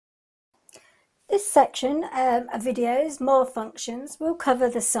This section of videos, more functions, will cover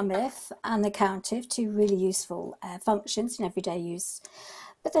the SUMIF and the COUNTIF, two really useful functions in everyday use.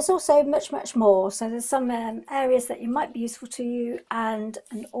 But there's also much more. So there's some areas that might be useful to you, and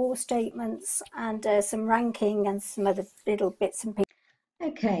OR statements, and some ranking, and some other little bits and pieces.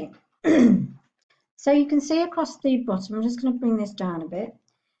 Okay, so you can see across the bottom, I'm just going to bring this down a bit.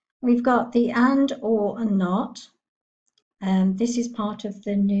 We've got the and, or, and not. This is part of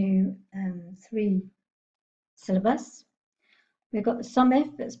the new 3 syllabus. We've got the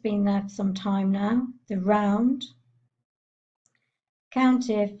SUMIF that's been there for some time now, the round,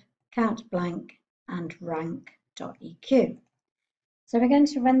 COUNTIF, count blank, and rank.eq. So we're going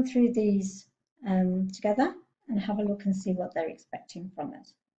to run through these together and have a look and see what they're expecting from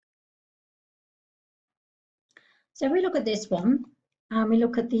us. So we look at this one and we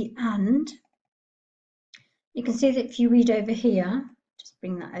look at the and. You can see that if you read over here, just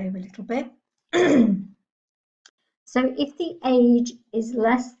bring that over a little bit. So if the age is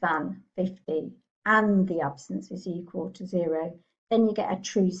less than 50 and the absence is equal to 0, then you get a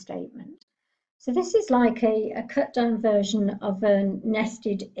true statement. So this is like a cut down version of a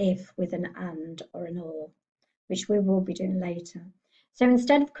nested if with an and or an or, which we will be doing later. So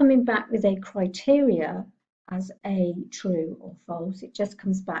instead of coming back with a criteria as a true or false, it just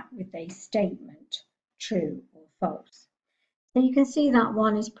comes back with a statement, true or false. So you can see that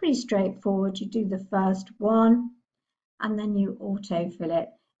one is pretty straightforward. You do the first one and then you autofill it.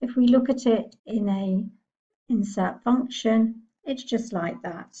 If we look at it in a insert function, it's just like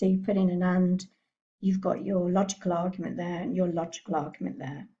that. So you put in an and, you've got your logical argument there and your logical argument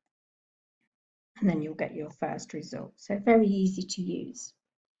there, and then you'll get your first result. So very easy to use.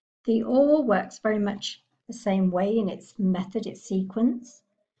 The OR works very much the same way in its method, its sequence.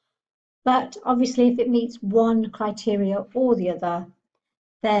 But obviously, if it meets one criteria or the other,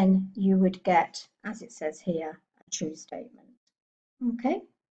 then you would get, as it says here, a true statement. Okay.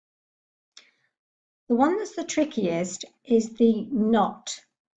 The one that's the trickiest is the not.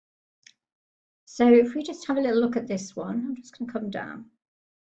 So if we just have a little look at this one, I'm just going to come down.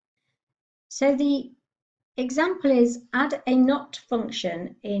 So the example is add a not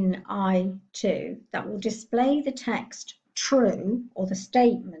function in I2 that will display the text true or the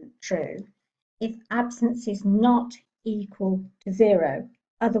statement true if absence is not equal to 0,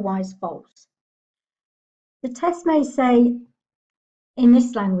 otherwise false. The test may say, in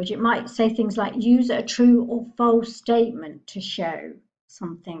this language, it might say things like use a true or false statement to show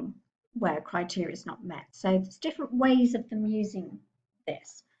something where criteria is not met. So there's different ways of them using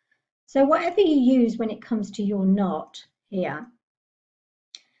this. So whatever you use when it comes to your not here,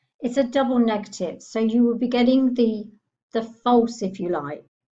 it's a double negative. So you will be getting the false, if you like,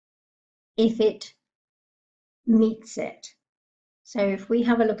 if it meets it. So if we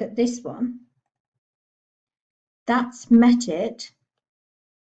have a look at this one, that's met it,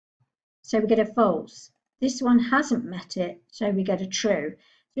 so we get a false. This one hasn't met it, so we get a true.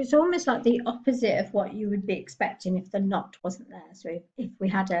 So it's almost like the opposite of what you would be expecting if the not wasn't there. So if we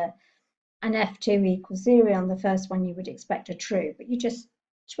had an F2 equals 0 on the first one, you would expect a true, but you just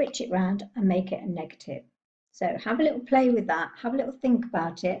switch it around and make it a negative. So have a little play with that, have a little think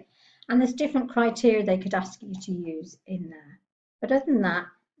about it, and there's different criteria they could ask you to use in there. But other than that,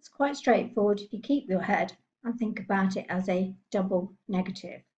 it's quite straightforward if you keep your head and think about it as a double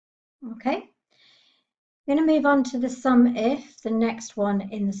negative. Okay, I'm going to move on to the SUMIF, the next one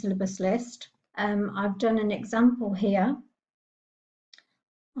in the syllabus list. I've done an example here.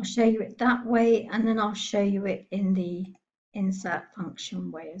 I'll show you it that way, and then I'll show you it in the insert function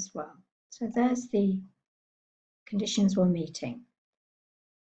way as well. So there's the conditions we're meeting.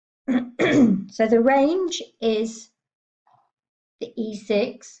 So the range is the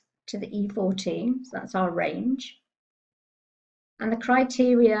E6 to the E14, so that's our range. And the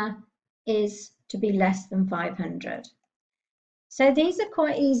criteria is to be less than 500. So these are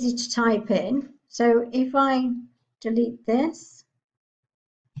quite easy to type in. So if I delete this,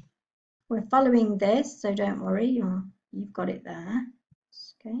 we're following this, so don't worry, you've got it there.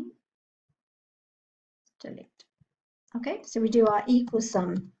 Okay, delete. Okay, so we do our equal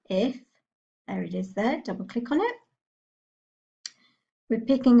sum if, there it is there, double click on it. We're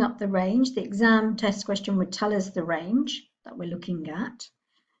picking up the range. The exam test question would tell us the range that we're looking at.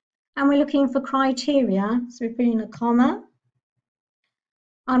 And we're looking for criteria, so we put in a comma.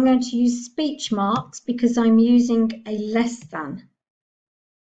 I'm going to use speech marks because I'm using a less than.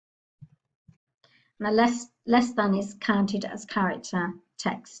 And a less than is counted as character,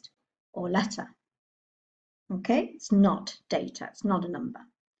 text, or letter. Okay, it's not data, it's not a number.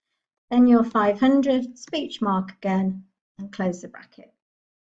 Then your 500, speech mark again, and close the bracket.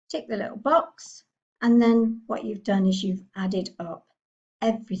 tick the little box, and then what you've done is you've added up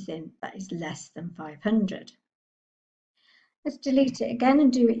everything that is less than 500. Let's delete it again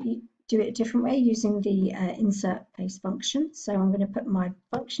and do it a different way using the insert paste function. So I'm going to put my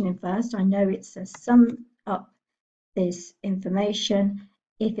function in first. I know it says sum up this information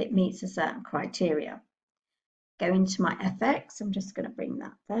if it meets a certain criteria. Go into my fx, I'm just going to bring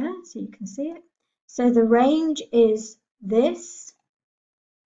that there so you can see it. So the range is this,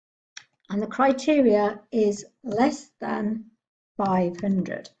 and the criteria is less than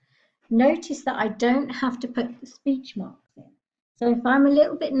 500. Notice that I don't have to put the speech marks in. So if I'm a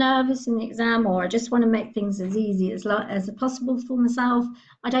little bit nervous in the exam, or I just want to make things as easy as possible for myself,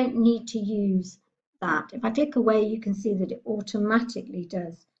 I don't need to use that. If I click away, you can see that it automatically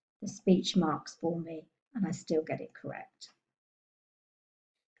does the speech marks for me, and I still get it correct.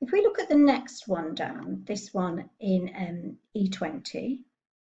 If we look at the next one down, this one in E20,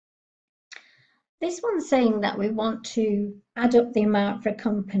 this one's saying that we want to add up the amount for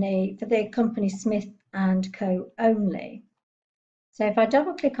the company Smith and Co only. So if I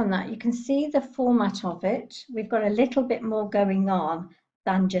double click on that, you can see the format of it. We've got a little bit more going on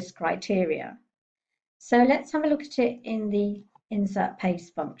than just criteria. So let's have a look at it in the insert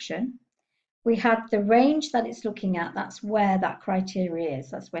paste function. We have the range that it's looking at, that's where that criteria is,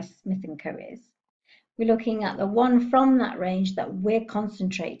 that's where Smith & Co is. We're looking at the one from that range that we're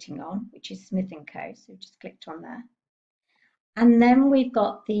concentrating on, which is Smith & Co, so just clicked on there. And then we've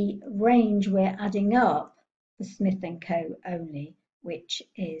got the range we're adding up for Smith & Co only, which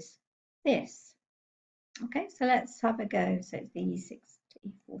is this. Okay, so let's have a go. So it's the E60,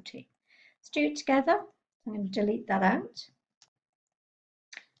 E40. Let's do it together. I'm going to delete that out.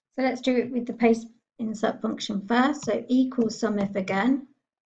 So let's do it with the paste insert function first. So equals SUMIF again.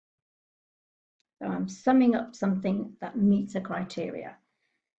 So I'm summing up something that meets a criteria.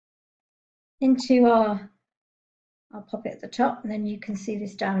 Into I'll pop it at the top, and then you can see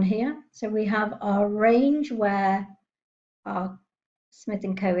this down here. So we have our range where our Smith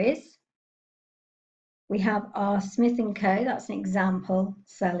 & Co is. We have our Smith & Co, that's an example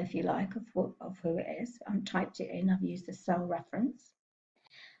cell, if you like, of who it is. I've typed it in, I've used the cell reference.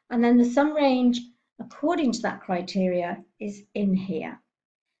 And then the sum range, according to that criteria, is in here.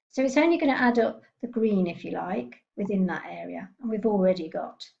 So it's only going to add up the green, if you like, within that area. And we've already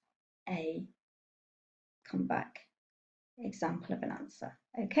got a comeback example of an answer.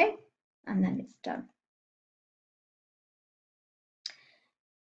 Okay, and then it's done.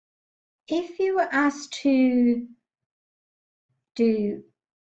 If you were asked to do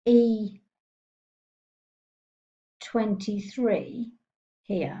E23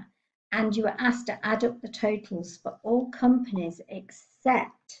 here, and you were asked to add up the totals for all companies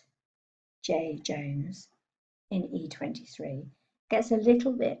except J. Jones in E23, it gets a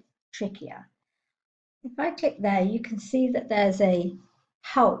little bit trickier. If I click there, you can see that there's a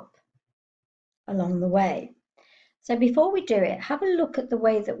help along the way. So before we do it, have a look at the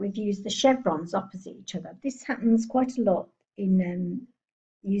way that we've used the chevrons opposite each other. This happens quite a lot in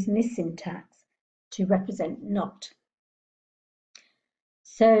using this syntax to represent not.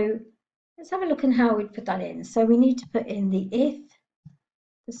 So let's have a look at how we'd put that in. So we need to put in the if,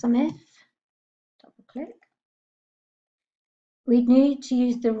 the SUMIF, double click. We need to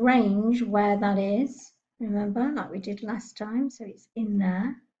use the range where that is, remember, like we did last time, so it's in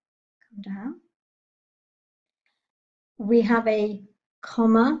there, come down. We have a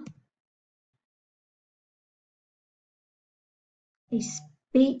comma, a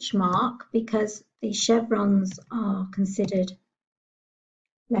speech mark, because the chevrons are considered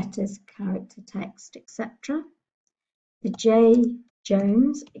letters, character, text, etc. The J.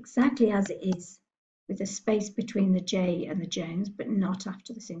 Jones, exactly as it is, with a space between the J and the Jones, but not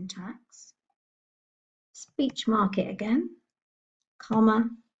after the syntax. Speech mark it again, comma,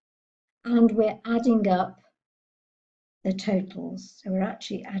 and we're adding up the totals. So we're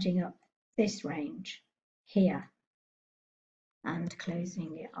actually adding up this range here and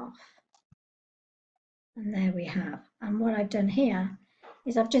closing it off. And there we have. And what I've done here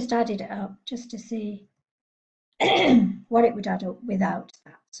is I've just added it up just to see what it would add up without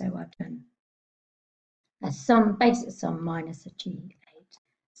that. So I've done a sum, basic sum minus a G8.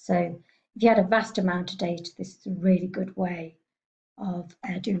 So if you had a vast amount of data, this is a really good way of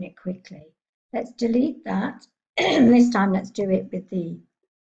doing it quickly. Let's delete that. This time let's do it with the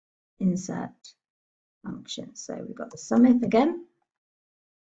insert function. So we've got the SUMIF again,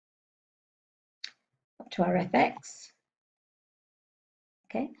 up to our fx.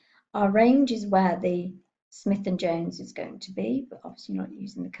 Okay, our range is where the Smith & Jones is going to be, but obviously not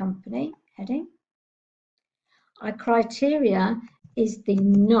using the company heading. Our criteria is the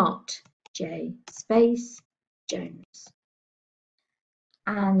not J space Jones.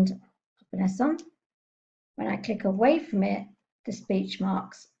 And pop an S on. When I click away from it, the speech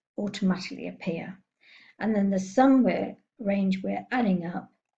marks automatically appear. And then the sum range we're adding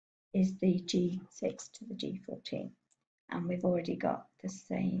up is the G6 to the G14. And we've already got the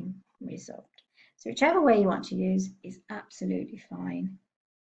same result. So whichever way you want to use is absolutely fine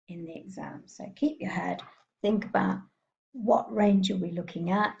in the exam. So keep your head, think about what range are we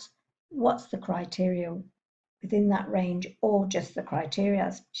looking at, what's the criteria within that range, or just the criteria.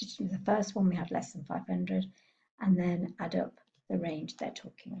 As the first one, we had less than 500, and then add up the range they're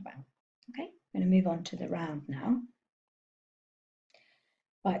talking about. Okay, I'm going to move on to the round now.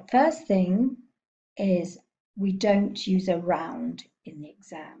 Right, first thing is we don't use a round in the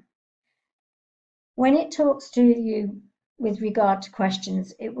exam. When it talks to you with regard to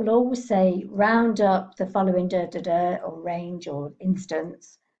questions, it will always say round up the following or range or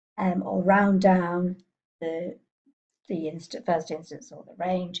instance, or round down the first instance or the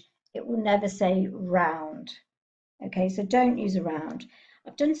range. It will never say round. Okay, so don't use a round.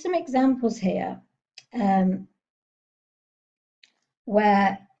 I've done some examples here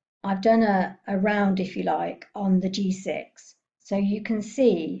where I've done a round, if you like, on the G6. So you can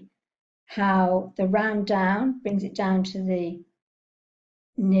see how the round down brings it down to the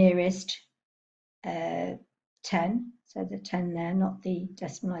nearest 10. So the 10 there, not the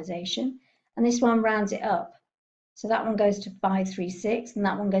decimalisation. And this one rounds it up. So that one goes to 536 and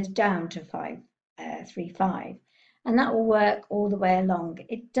that one goes down to 535. And that will work all the way along.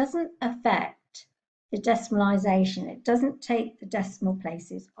 It doesn't affect the decimalisation. It doesn't take the decimal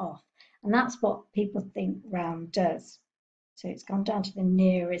places off. And that's what people think round does. So it's gone down to the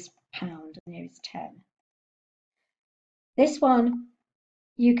nearest pound, the nearest 10. This one,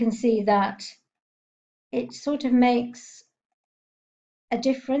 you can see that it sort of makes a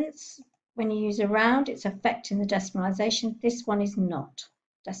difference when you use a round. It's affecting the decimalisation. This one is not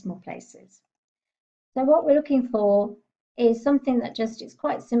decimal places. So what we're looking for is something that it's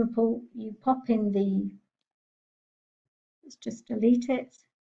quite simple. You pop in let's just delete it.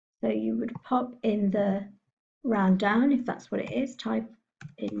 So you would pop in the round down, if that's what it is, type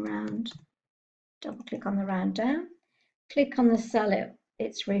in round, double click on the round down, click on the cell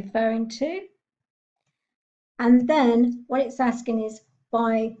it's referring to, and then what it's asking is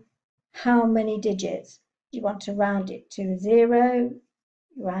by how many digits. Do you want to round it to a 0,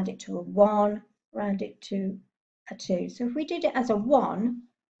 round it to a 1, round it to a 2? So if we did it as a 1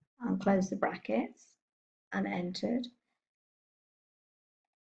 and close the brackets and entered,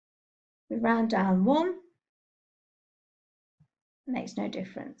 we round down 1, makes no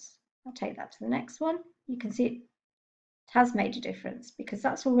difference. I'll take that to the next one. You can see it has made a difference because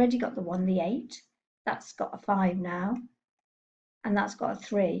that's already got the 1, the 8, that's got a 5 now, and that's got a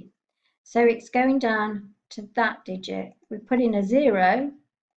 3. So it's going down to that digit. We put in a 0,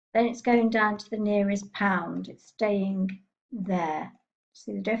 then it's going down to the nearest pound. It's staying there.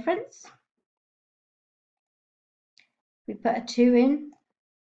 See the difference? We put a 2 in,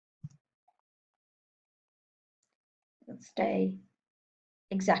 it'll stay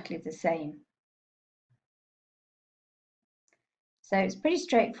exactly the same. So it's pretty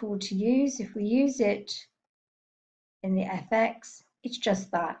straightforward to use. If we use it in the FX, it's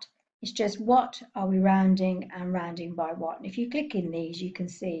just that. It's just what are we rounding and rounding by what. And if you click in these, you can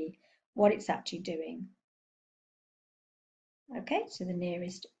see what it's actually doing. Okay, so the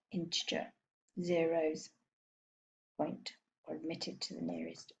nearest integer, zeros point or admitted to the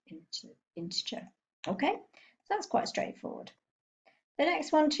nearest integer. Okay, so that's quite straightforward. The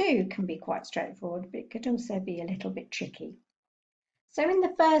next one too can be quite straightforward, but it could also be a little bit tricky. So in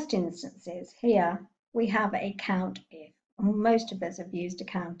the first instances here, we have a count if. Most of us have used a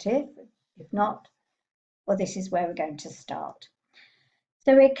count if not, well, this is where we're going to start.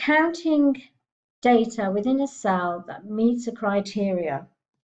 So we're counting data within a cell that meets a criteria,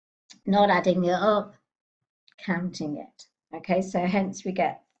 not adding it up, counting it. Okay, so hence we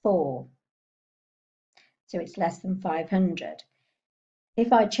get 4. So it's less than 500.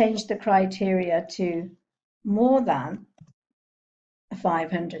 If I change the criteria to more than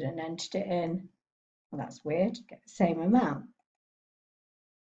 500 and entered it in, well, that's weird, get the same amount.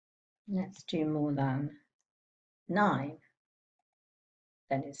 Let's do more than 9.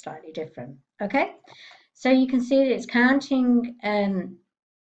 Then it's slightly different. Okay, so you can see that it's counting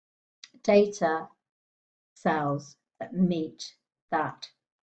data cells that meet that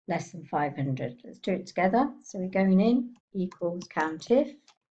less than 500. Let's do it together. So we're going in equals count if.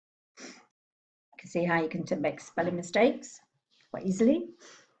 You can see how you can make spelling mistakes quite easily.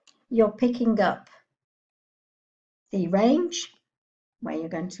 You're picking up the range where you're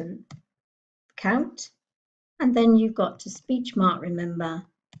going to count, and then you've got to speech mark, remember,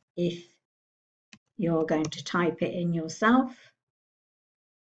 if you're going to type it in yourself,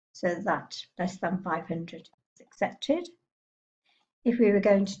 so that less than 500 is accepted. If we were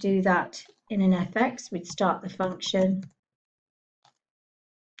going to do that in an FX, we'd start the function.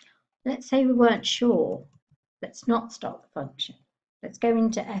 Let's say we weren't sure. Let's not start the function. Let's go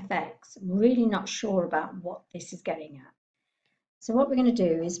into FX. I'm really not sure about what this is getting at. So what we're going to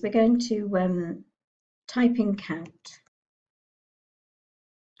do is we're going to type in count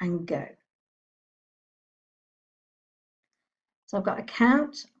and go. So I've got a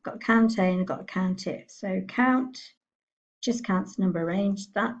count, I've got a count A, and I've got a count if. So count just counts the number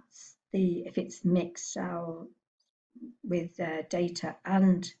range. That's the, if it's mixed cell with data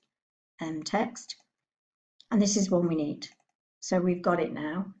and text. And this is one we need. So we've got it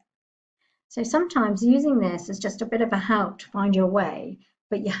now. So sometimes using this is just a bit of a help to find your way,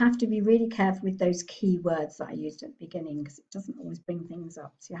 but you have to be really careful with those key words that I used at the beginning, because it doesn't always bring things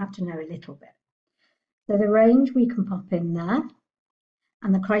up. So you have to know a little bit. So the range we can pop in there,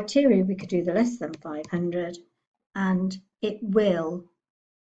 and the criteria we could do the less than 500, and it will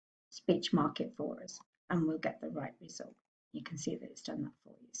speech mark it for us, and we'll get the right result. You can see that it's done that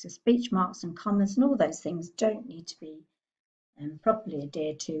for you. So speech marks and commas and all those things don't need to be properly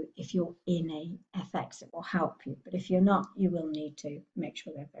adhered to. If you're in a FX, it will help you, but if you're not, you will need to make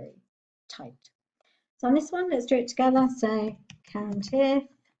sure they're very tight. So on this one, let's do it together. So count if.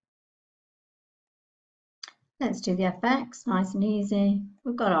 Let's do the FX, nice and easy.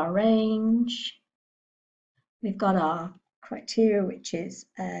 We've got our range. We've got our criteria, which is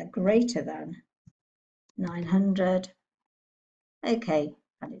greater than 900. Okay,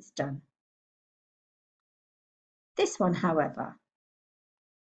 and it's done. This one, however,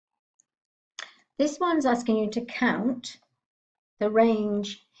 this one's asking you to count the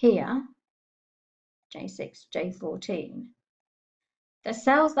range here, J6, J14, the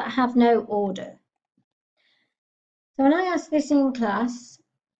cells that have no order. So when I ask this in class,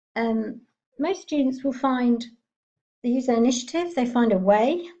 most students will find, they use their initiative, they find a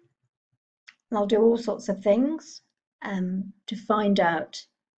way, they'll do all sorts of things to find out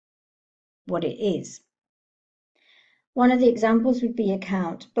what it is. One of the examples would be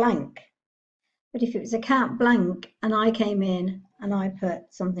account blank. But if it was account blank and I came in and I put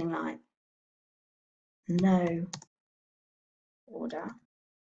something like no order,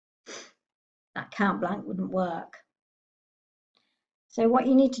 that count blank wouldn't work. So what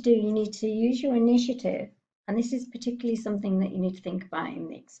you need to do, you need to use your initiative, and this is particularly something that you need to think about in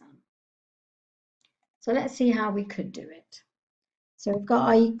the exam. So let's see how we could do it. So we've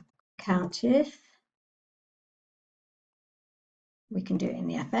got our count if. We can do it in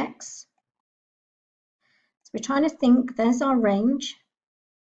the FX. So we're trying to think, there's our range.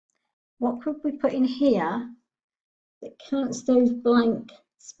 What could we put in here that counts those blank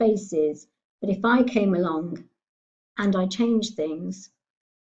spaces, but if I came along and I changed things,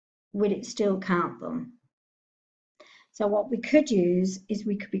 would it still count them? So what we could use is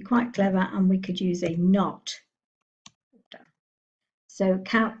we could be quite clever and we could use a not order. So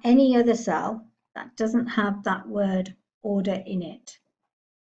count any other cell that doesn't have that word order in it.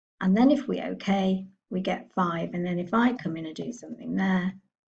 And then if we OK, we get 5. And then if I come in and do something there,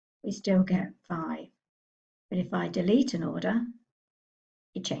 we still get 5. But if I delete an order,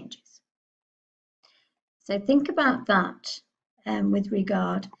 it changes. So think about that with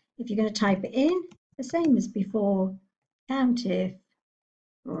regard, if you're going to type it in, the same as before, count if,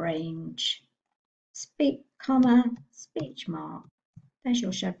 range, speak, comma, speech mark. There's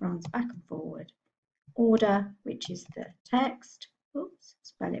your chevrons back and forward. Order, which is the text. Oops,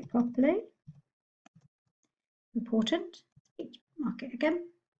 spell it properly. Important. Speech mark it again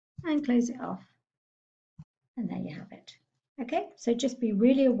and close it off. And there you have it. Okay, so just be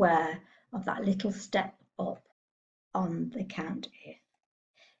really aware of that little step up on the count if.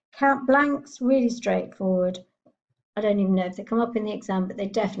 Count blanks, really straightforward. I don't even know if they come up in the exam, but they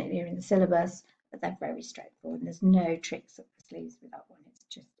definitely are in the syllabus, but they're very straightforward. And there's no tricks up the sleeves with that one. It's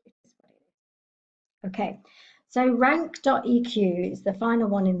just, it is what it is. Okay, so rank.eq is the final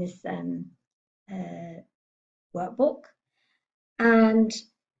one in this workbook. And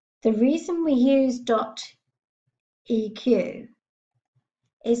the reason we use .eq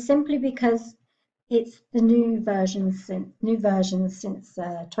is simply because it's the new version since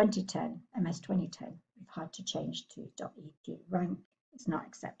 2010, MS 2010. We've had to change to .eq. Rank is not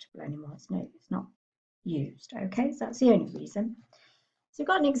acceptable anymore. It's not used. Okay, so that's the only reason. So we've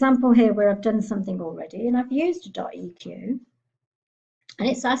got an example here where I've done something already, and I've used a .eq, and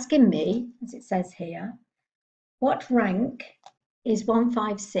it's asking me, as it says here, what rank is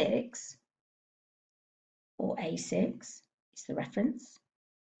 156, or A6 is the reference,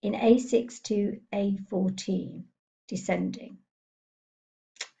 in A6 to A14, descending.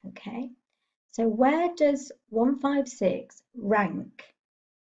 Okay, so where does 156 rank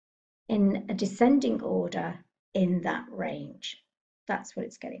in a descending order in that range? That's what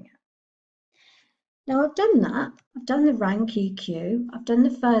it's getting at. Now I've done that. I've done the rank EQ. I've done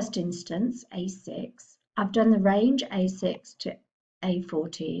the first instance, A6. I've done the range A6 to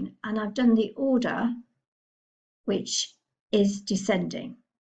A14, and I've done the order, which is descending.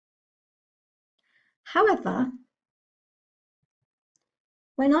 However,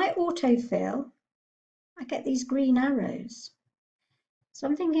 when I autofill, I get these green arrows. So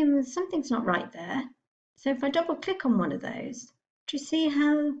I'm thinking something's not right there. So if I double click on one of those, do you see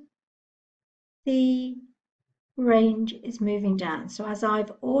how the range is moving down? So as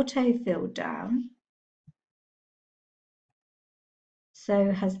I've auto-filled down,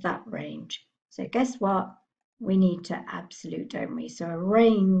 so has that range. So guess what? We need to absolute, don't we? So a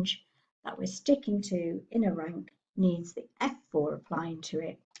range that we're sticking to in a rank needs the F4 applying to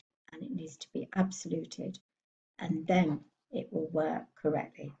it, and it needs to be absoluted, and then it will work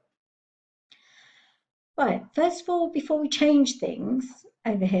correctly. Right, first of all, before we change things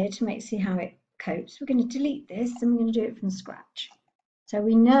over here to see how it copes, we're going to delete this and we're going to do it from scratch. So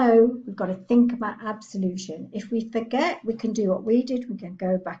we know we've got to think about absolution. If we forget, we can do what we did. We can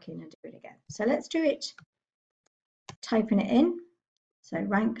go back in and do it again. So let's do it, typing it in. So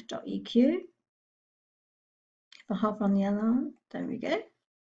rank.eq. If I hover on the alarm, there we go.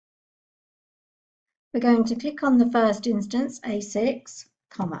 We're going to click on the first instance, A6,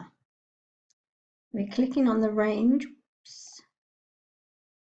 comma. We're clicking on the range. Oops.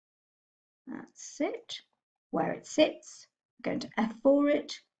 That's it. Where it sits, we're going to F4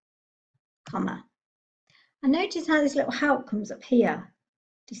 it, comma. And notice how this little help comes up here,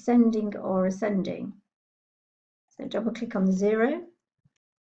 descending or ascending. So double click on the 0,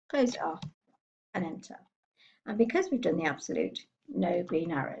 close it off, and enter. And because we've done the absolute, no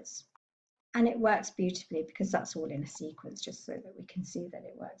green arrows. And it works beautifully because that's all in a sequence, just so that we can see that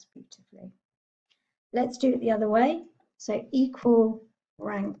it works beautifully. Let's do it the other way. So equal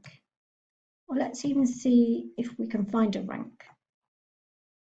rank. Well, let's even see if we can find a rank.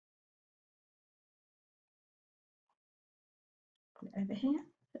 Put it over here.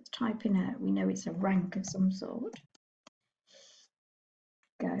 Let's type in a, we know it's a rank of some sort.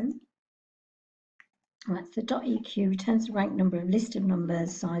 Go. That's the .eq returns the rank number of list of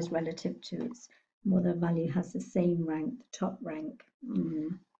numbers, size relative to its mother value has the same rank, the top rank.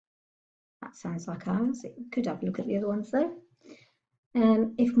 That sounds like ours. It could have a look at the other ones though.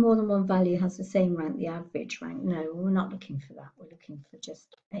 If more than one value has the same rank, the average rank, no, we're not looking for that. We're looking for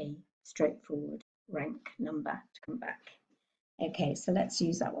just a straightforward rank number to come back. Okay, so let's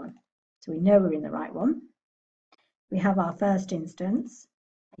use that one. So we know we're in the right one. We have our first instance,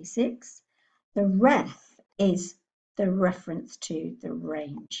 A6. The ref is the reference to the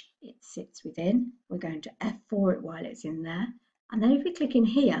range it sits within. We're going to F4 it while it's in there. And then if we click in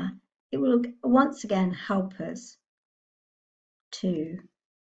here, it will once again help us to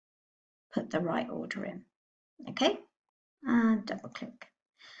put the right order in. Okay, and double click.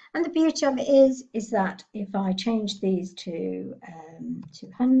 And the beauty of it is that if I change these to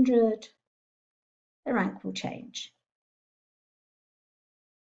 200, the rank will change.